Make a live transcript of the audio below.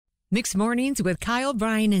Mixed Mornings with Kyle,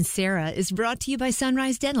 Brian, and Sarah is brought to you by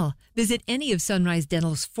Sunrise Dental. Visit any of Sunrise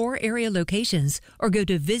Dental's 4 area locations or go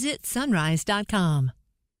to visitsunrise.com.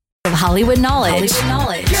 Hollywood knowledge.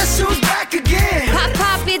 Guess who's back again?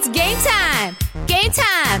 Pop, it's game time. Game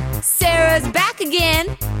time. Sarah's back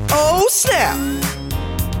again. Oh, snap.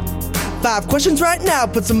 5 questions right now.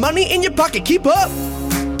 Put some money in your pocket. Keep up.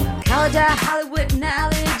 College of Hollywood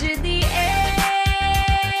knowledge in the air.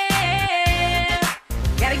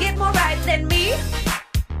 Gotta get more right than me.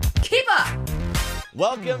 Keep up.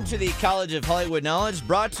 Welcome to the College of Hollywood Knowledge,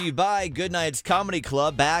 brought to you by Goodnight's Comedy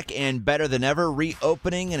Club, back and better than ever,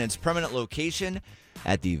 reopening in its permanent location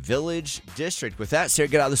at the Village District. With that, Sarah,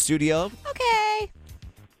 get out of the studio. Okay.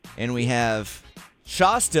 And we have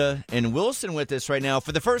Shasta and Wilson with us right now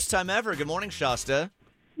for the first time ever. Good morning, Shasta.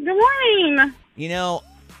 Good morning. You know,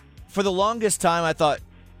 for the longest time, I thought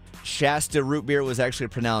Shasta root beer was actually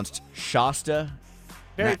pronounced Shasta.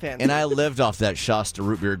 Very fancy. And I lived off that Shasta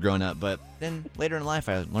root beer growing up, but then later in life,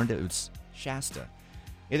 I learned it was Shasta.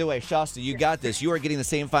 Either way, Shasta, you got this. You are getting the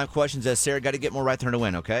same 5 questions as Sarah. Got to get more right than her to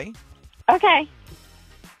win, okay? Okay.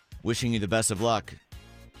 Wishing you the best of luck.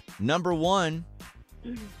 Number 1,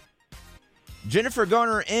 Jennifer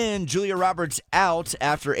Garner in, Julia Roberts out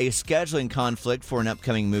after a scheduling conflict for an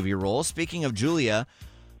upcoming movie role. Speaking of Julia,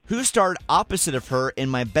 who starred opposite of her in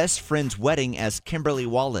My Best Friend's Wedding as Kimberly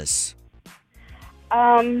Wallace?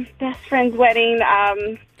 Best friend's wedding.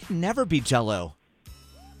 Can never be Jell-O.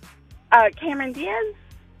 Cameron Diaz.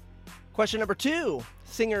 Question number 2.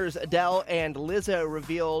 Singers Adele and Lizzo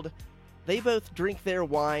revealed they both drink their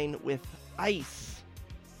wine with ice.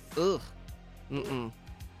 Ugh.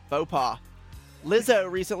 Faux pas. Lizzo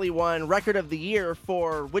recently won Record of the Year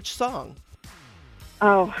for which song?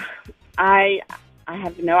 Oh, I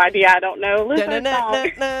have no idea. I don't know Lizzo's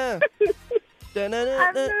song. Da-na-na-na-na. I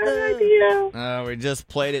have no idea. We just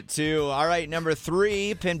played it too. All right, number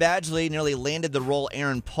 3, Penn Badgley nearly landed the role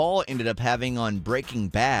Aaron Paul ended up having on Breaking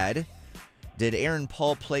Bad. Did Aaron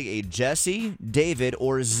Paul play a Jesse, David,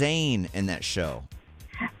 or Zane in that show?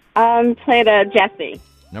 Played a Jesse.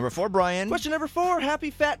 Number 4, Brian. Question number 4. Happy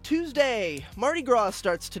Fat Tuesday. Mardi Gras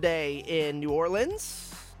starts today in New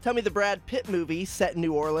Orleans. Tell me the Brad Pitt movie set in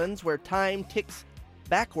New Orleans where time ticks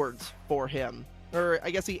backwards for him. Or I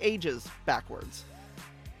guess he ages backwards.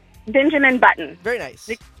 Benjamin Button. Very nice.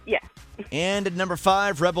 Yeah. And at number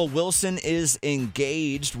 5, Rebel Wilson is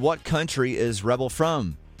engaged. What country is Rebel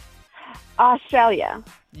from? Australia.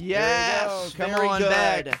 Yes. Come very on good.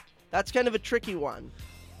 back. That's kind of a tricky one.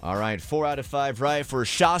 All right, 4 out of 5 right for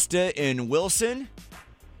Shasta and Wilson.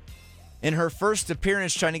 In her first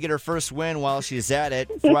appearance, trying to get her first win while she's at it.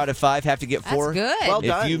 4 out of 5, have to get 4. That's good. Well If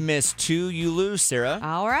done. you miss 2, you lose, Sarah.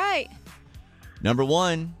 All right. Number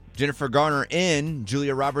 1, Jennifer Garner in,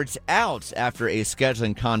 Julia Roberts out after a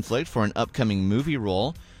scheduling conflict for an upcoming movie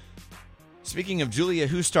role. Speaking of Julia,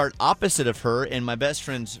 who starred opposite of her in My Best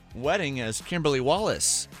Friend's Wedding as Kimberly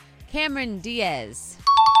Wallace? Cameron Diaz.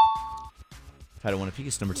 If I don't want a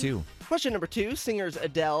piece, number 2. Question number 2. Singers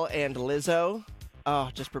Adele and Lizzo. Oh,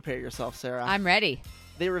 just prepare yourself, Sarah. I'm ready.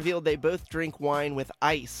 They revealed they both drink wine with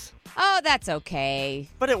ice. Oh, that's okay.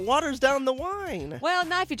 But it waters down the wine. Well,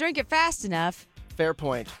 not if you drink it fast enough. Fair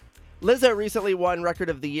point. Lizzo recently won Record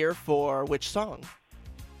of the Year for which song?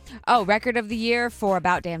 Oh, Record of the Year for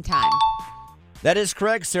About Damn Time. That is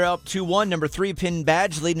correct, Sarah. Up 2-1. Number 3, Penn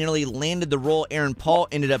Badgley nearly landed the role Aaron Paul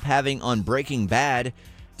ended up having on Breaking Bad.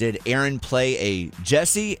 Did Aaron play a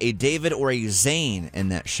Jesse, a David, or a Zane in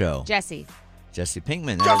that show? Jesse. Jesse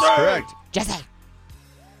Pinkman. That is correct. Jesse.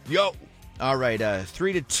 Yo. All right,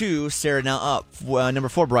 3-2. Sarah now up. Number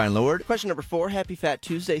 4, Brian Lord. Question number 4. Happy Fat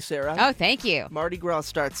Tuesday, Sarah. Oh, thank you. Mardi Gras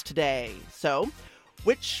starts today. So,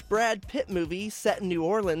 which Brad Pitt movie set in New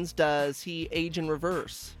Orleans does he age in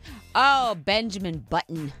reverse? Oh, Benjamin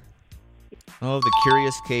Button. Oh, the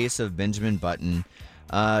curious case of Benjamin Button.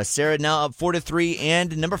 Sarah now up 4-3.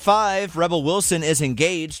 And number 5, Rebel Wilson is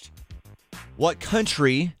engaged. What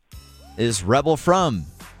country is Rebel from?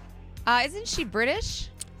 Isn't she British?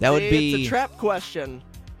 That would It's be Oh, a trap question.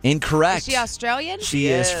 incorrect. Is she Australian? She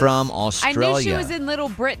Yes. is from I Australia. knew she was in Little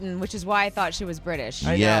Britain, which is why I thought she was British. I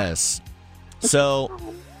know. Yes. So,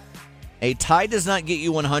 a tie does not get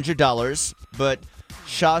you $100, but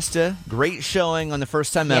Shasta, great showing on the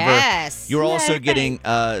first time ever. Yes. You're also Yay, getting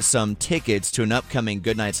some tickets to an upcoming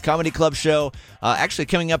Goodnight's Comedy Club show. Actually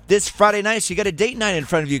coming up this Friday night, so you got a date night in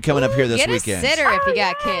front of you coming up here this Get weekend. a sitter if you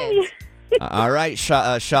got kids. All right,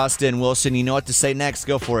 Shasta and Wilson, you know what to say next.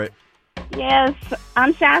 Go for it. Yes,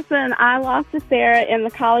 I'm Shasta, and I lost to Sarah in the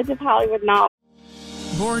College of Hollywood Knowledge.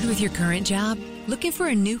 Bored with your current job? Looking for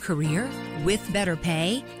a new career? With better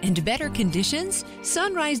pay and better conditions?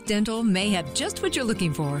 Sunrise Dental may have just what you're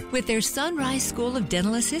looking for with their Sunrise School of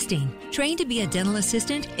Dental Assisting. Trained to be a dental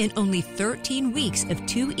assistant in only 13 weeks of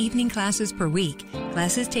 2 evening classes per week.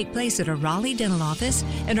 Classes take place at a Raleigh dental office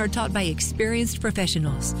and are taught by experienced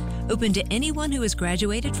professionals. Open to anyone who has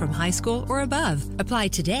graduated from high school or above. Apply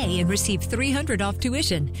today and receive $300 off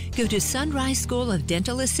tuition. Go to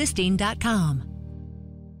sunriseschoolofdentalassisting.com.